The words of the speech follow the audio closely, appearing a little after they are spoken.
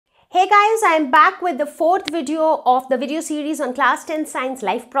Hey guys, I am back with the fourth video of the video series on class 10 science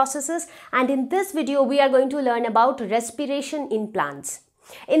life processes, and in this video we are going to learn about respiration in plants.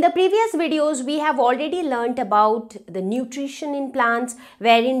 In the previous videos we have already learnt about the nutrition in plants,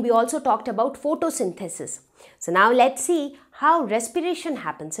 wherein we also talked about photosynthesis. So now let's see how respiration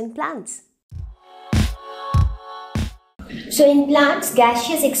happens in plants. So in plants,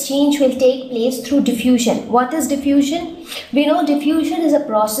 gaseous exchange will take place through diffusion. What is diffusion? We know diffusion is a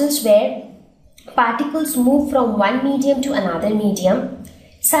process where particles move from one medium to another medium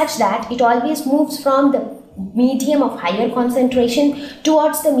such that it always moves from the medium of higher concentration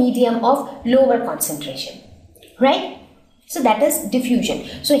towards the medium of lower concentration, right? So that is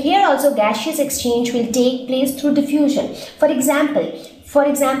diffusion. So here also gaseous exchange will take place through diffusion. For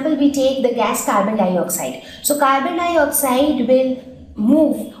example, we take the gas carbon dioxide. So carbon dioxide will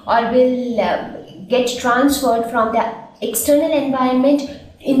move or will get transferred from the external environment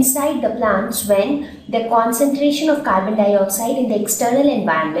inside the plants when the concentration of carbon dioxide in the external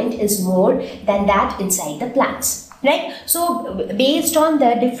environment is more than that inside the plants. Right? So based on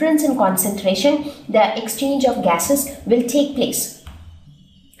the difference in concentration, the exchange of gases will take place.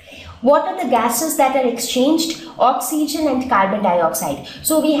 What are the gases that are exchanged? Oxygen and carbon dioxide.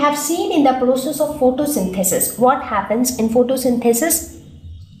 So we have seen in the process of photosynthesis. What happens in photosynthesis?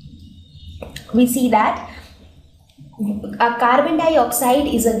 We see that a carbon dioxide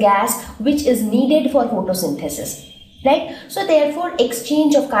is a gas which is needed for photosynthesis. Right? So therefore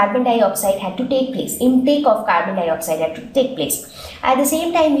exchange of carbon dioxide had to take place. Intake of carbon dioxide had to take place. At the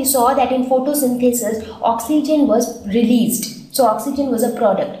same time we saw that in photosynthesis oxygen was released. So oxygen was a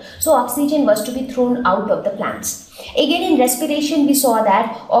product. So oxygen was to be thrown out of the plants. Again in respiration we saw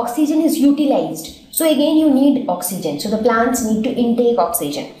that oxygen is utilized. So again you need oxygen. So the plants need to intake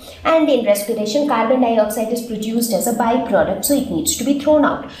oxygen. And in respiration carbon dioxide is produced as a byproduct. So it needs to be thrown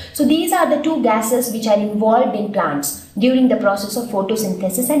out. So these are the two gases which are involved in plants during the process of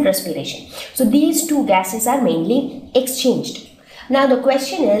photosynthesis and respiration. So these two gases are mainly exchanged. Now the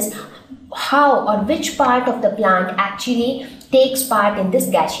question is how or which part of the plant actually takes part in this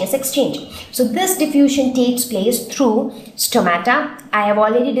gaseous exchange. So this diffusion takes place through stomata. I have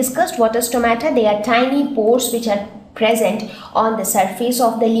already discussed what are stomata. They are tiny pores which are present on the surface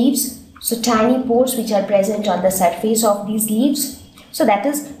of the leaves. So tiny pores which are present on the surface of these leaves. So that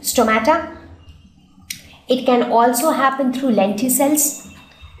is stomata. It can also happen through lenticels.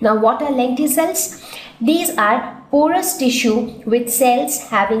 Now what are lenticels? These are porous tissue with cells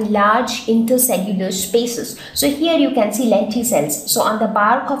having large intercellular spaces. So here you can see lenticels. So on the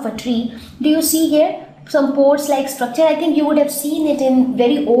bark of a tree, do you see here some pores like structure? I think you would have seen it in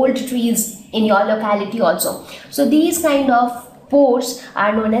very old trees in your locality also. So these kind of pores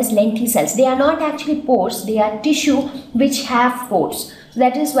are known as lenticels. They are not actually pores, they are tissue which have pores.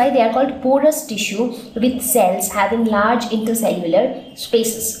 That is why they are called porous tissue with cells having large intercellular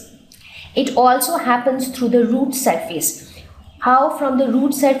spaces. It also happens through the root surface. How from the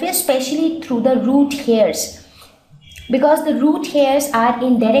root surface? Especially through the root hairs. Because the root hairs are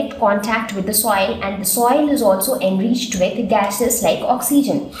in direct contact with the soil and the soil is also enriched with gases like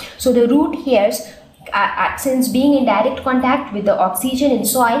oxygen. So the root hairs, since being in direct contact with the oxygen in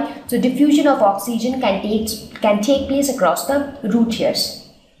soil, so diffusion of oxygen can take place across the root hairs.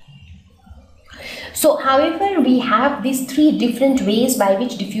 So however, we have these three different ways by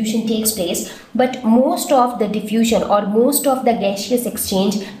which diffusion takes place, but most of the diffusion or most of the gaseous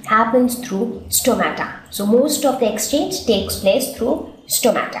exchange happens through stomata. So most of the exchange takes place through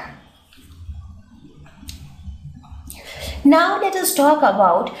stomata. Now let us talk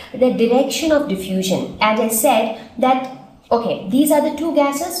about the direction of diffusion. As I said that okay, these are the two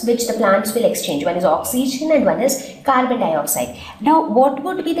gases which the plants will exchange. One is oxygen and one is carbon dioxide. Now, what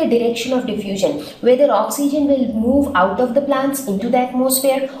would be the direction of diffusion? Whether oxygen will move out of the plants into the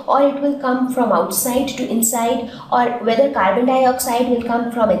atmosphere or it will come from outside to inside, or whether carbon dioxide will come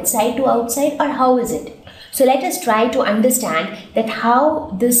from inside to outside, or how is it? So let us try to understand that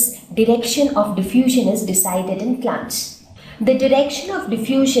how this direction of diffusion is decided in plants. The direction of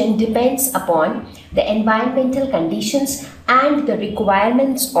diffusion depends upon the environmental conditions and the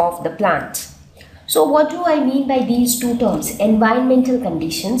requirements of the plant. So what do I mean by these two terms? Environmental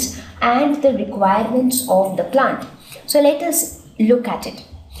conditions and the requirements of the plant. So let us look at it.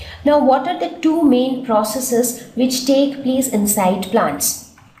 Now what are the two main processes which take place inside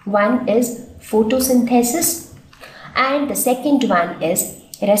plants? One is photosynthesis and the second one is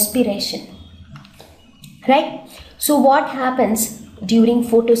respiration. Right? So what happens during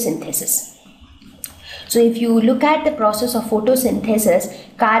photosynthesis? So if you look at the process of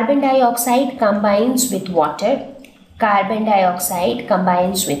photosynthesis, carbon dioxide combines with water, carbon dioxide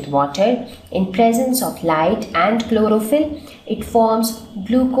combines with water in presence of light and chlorophyll. It forms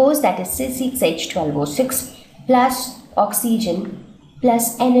glucose, that is C6H12O6, plus oxygen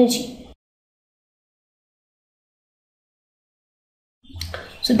plus energy.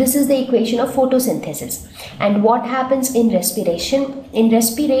 So this is the equation of photosynthesis. And what happens in respiration? In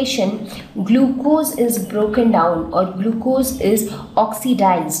respiration, glucose is broken down, or glucose is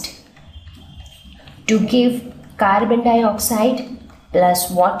oxidized to give carbon dioxide plus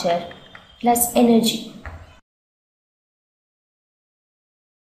water plus energy.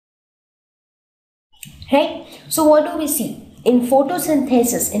 Right? So what do we see? In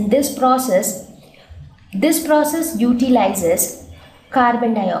photosynthesis, in this process utilizes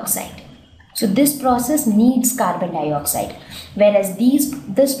carbon dioxide. So this process needs carbon dioxide, whereas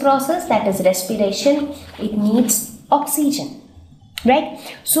this process, that is respiration, it needs oxygen, right?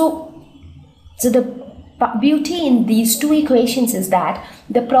 So the beauty in these two equations is that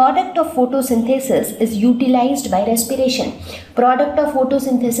the product of photosynthesis is utilized by respiration. Product of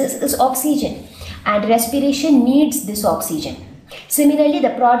photosynthesis is oxygen, and respiration needs this oxygen. Similarly,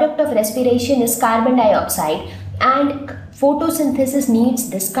 the product of respiration is carbon dioxide, and photosynthesis needs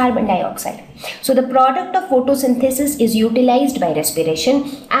this carbon dioxide. So the product of photosynthesis is utilized by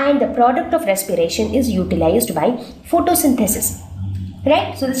respiration, and the product of respiration is utilized by photosynthesis.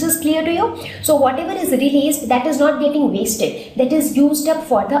 Right? So this is clear to you. So whatever is released, that is not getting wasted, that is used up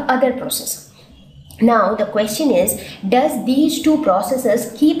for the other process. Now the question is, does these two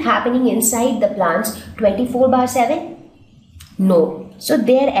processes keep happening inside the plants 24/7? No. So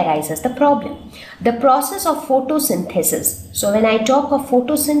there arises the problem. The process of photosynthesis. So when I talk of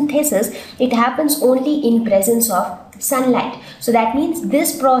photosynthesis, it happens only in presence of sunlight. So that means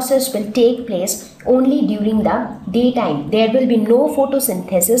this process will take place only during the daytime. There will be no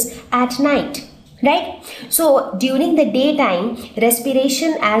photosynthesis at night. Right? So during the daytime,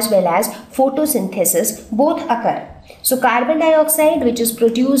 respiration as well as photosynthesis both occur. So carbon dioxide, which is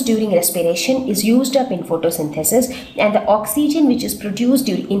produced during respiration, is used up in photosynthesis, and the oxygen which is produced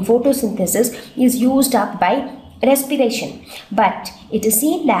in photosynthesis is used up by respiration. But it is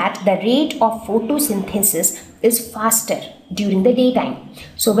seen that the rate of photosynthesis is faster during the daytime.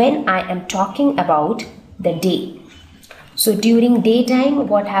 So when I am talking about the day, so during daytime,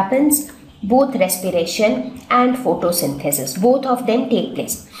 what happens? Both respiration and photosynthesis, both of them take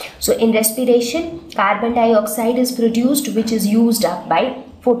place. So in respiration, carbon dioxide is produced, which is used up by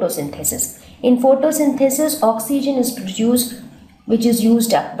photosynthesis. In photosynthesis, oxygen is produced, which is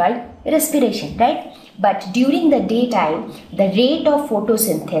used up by respiration, right? But during the daytime, the rate of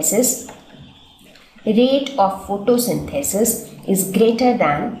photosynthesis is greater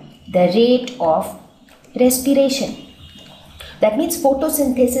than the rate of respiration. That means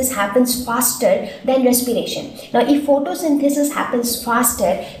photosynthesis happens faster than respiration. Now, if photosynthesis happens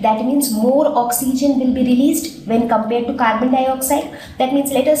faster, that means more oxygen will be released when compared to carbon dioxide. That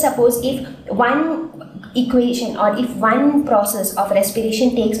means, let us suppose if one equation or if one process of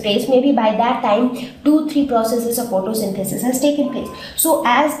respiration takes place, maybe by that time 2-3 processes of photosynthesis has taken place. So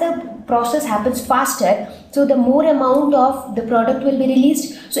as the process happens faster, so the more amount of the product will be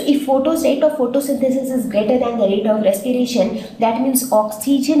released. So if rate of photosynthesis is greater than the rate of respiration, that means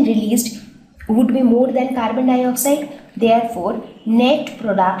oxygen released would be more than carbon dioxide. Therefore, net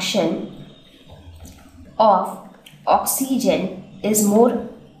production of oxygen is more.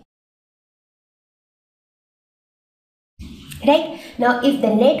 Right? Now, if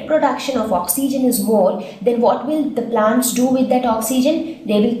the net production of oxygen is more, then what will the plants do with that oxygen?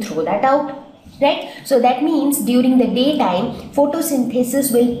 They will throw that out. Right? So that means during the daytime,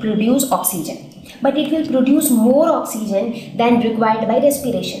 photosynthesis will produce oxygen, but it will produce more oxygen than required by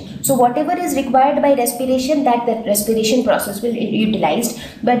respiration. So whatever is required by respiration, that the respiration process will be utilized,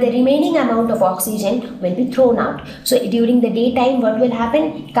 but the remaining amount of oxygen will be thrown out. So during the daytime, what will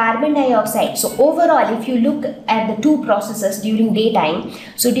happen? Carbon dioxide. So overall, if you look at the two processes during daytime,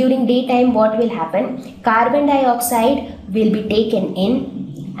 so during daytime, what will happen? Carbon dioxide will be taken in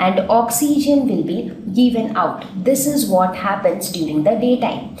and oxygen will be given out. This is what happens during the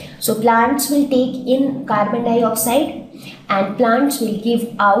daytime. So plants will take in carbon dioxide and plants will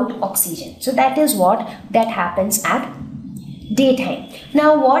give out oxygen. So that is what that happens at daytime.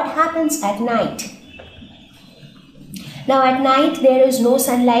 Now what happens at night? Now at night there is no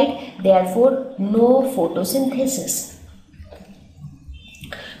sunlight, therefore no photosynthesis.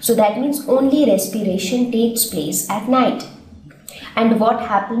 So that means only respiration takes place at night. And what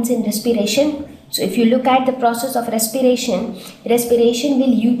happens in respiration? So if you look at the process of respiration, respiration will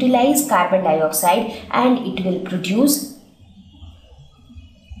utilize carbon dioxide and it will produce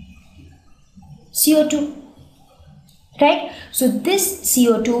CO2. right? So this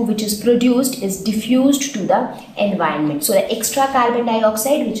CO2 which is produced is diffused to the environment. So the extra carbon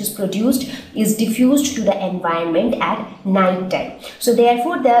dioxide which is produced is diffused to the environment at night time. So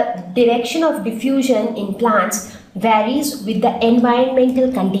therefore the direction of diffusion in plants varies with the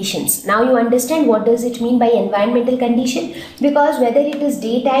environmental conditions. Now you understand what does it mean by environmental condition, because whether it is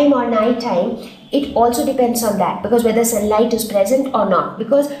daytime or night time, it also depends on that, because whether sunlight is present or not,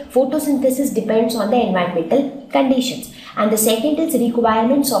 because photosynthesis depends on the environmental conditions. And the second is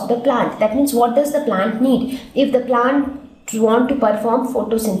requirements of the plant. That means what does the plant need? If the plant want to perform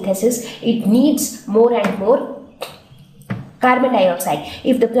photosynthesis, it needs more and more carbon dioxide.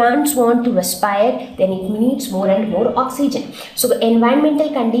 If the plants want to respire, then it needs more and more oxygen. So the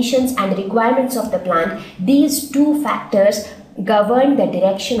environmental conditions and requirements of the plant, these two factors govern the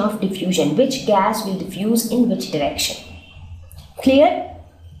direction of diffusion, which gas will diffuse in which direction. Clear?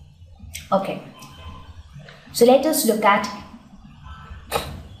 Okay. So let us look at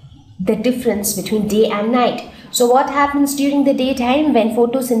the difference between day and night. So what happens during the daytime when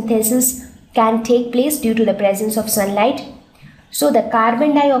photosynthesis can take place due to the presence of sunlight? So the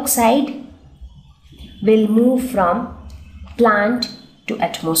carbon dioxide will move from plant to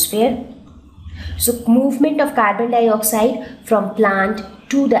atmosphere. So movement of carbon dioxide from plant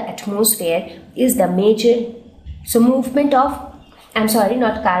to the atmosphere is the major, so movement of,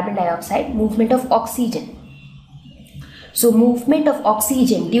 not carbon dioxide, movement of oxygen. So movement of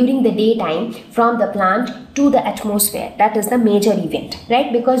oxygen during the daytime from the plant to the atmosphere, that is the major event,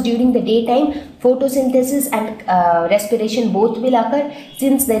 right? Because during the daytime photosynthesis and respiration both will occur.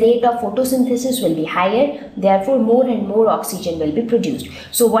 Since the rate of photosynthesis will be higher, therefore more and more oxygen will be produced.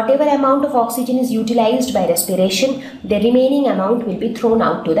 So whatever amount of oxygen is utilized by respiration, the remaining amount will be thrown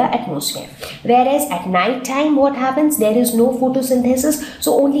out to the atmosphere. Whereas at night time what happens? There is no photosynthesis,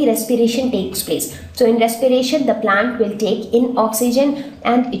 so only respiration takes place. So in respiration the plant will take in oxygen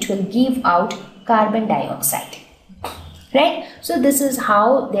and it will give out carbon dioxide. Right? So this is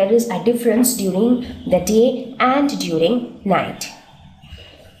how there is a difference during the day and during night.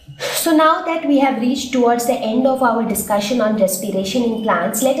 So now that we have reached towards the end of our discussion on respiration in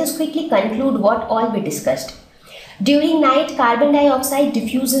plants, let us quickly conclude what all we discussed. During night, carbon dioxide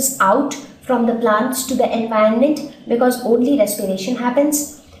diffuses out from the plants to the environment because only respiration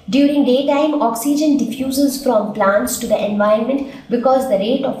happens. During daytime, oxygen diffuses from plants to the environment because the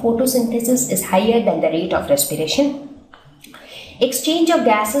rate of photosynthesis is higher than the rate of respiration. Exchange of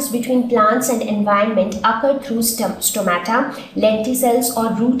gases between plants and environment occur through stomata, lenticels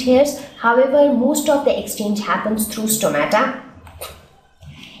or root hairs. However, most of the exchange happens through stomata.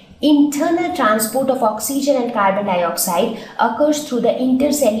 Internal transport of oxygen and carbon dioxide occurs through the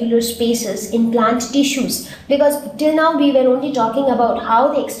intercellular spaces in plant tissues, because till now we were only talking about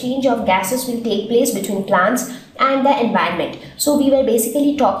how the exchange of gases will take place between plants and the environment. So we were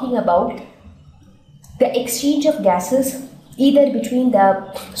basically talking about the exchange of gases either between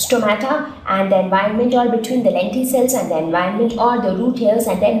the stomata and the environment, or between the lenticels and the environment, or the root hairs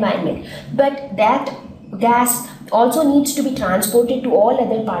and the environment. But that gas also needs to be transported to all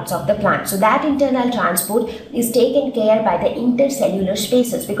other parts of the plant. So that internal transport is taken care by the intercellular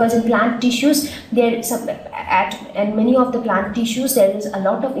spaces, because in plant tissues and many of the plant tissues there is a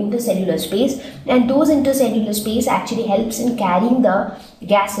lot of intercellular space, and those intercellular space actually helps in carrying the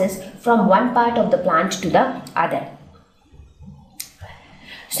gases from one part of the plant to the other.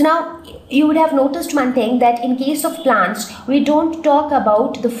 So now you would have noticed one thing, that in case of plants we don't talk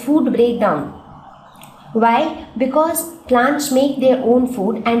about the food breakdown. Why? Because plants make their own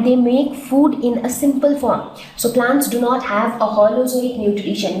food and they make food in a simple form. So plants do not have a holozoic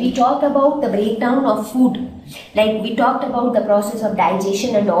nutrition. We talk about the breakdown of food, like we talked about the process of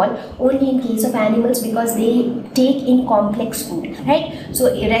digestion and all, only in case of animals, because they take in complex food, right? So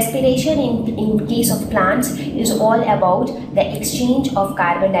respiration in case of plants is all about the exchange of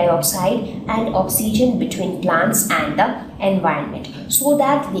carbon dioxide and oxygen between plants and the environment, so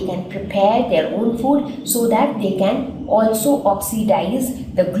that they can prepare their own food, so that they can also oxidize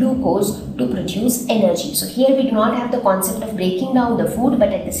the glucose to produce energy. So here we do not have the concept of breaking down the food, but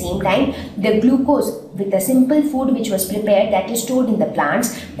at the same time the glucose with the simple food which was prepared, that is stored in the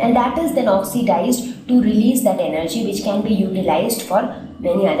plants, and that is then oxidized to release that energy which can be utilized for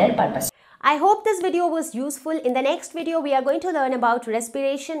many other purposes. I hope this video was useful. In the next video, we are going to learn about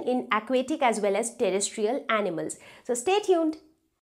respiration in aquatic as well as terrestrial animals. So stay tuned.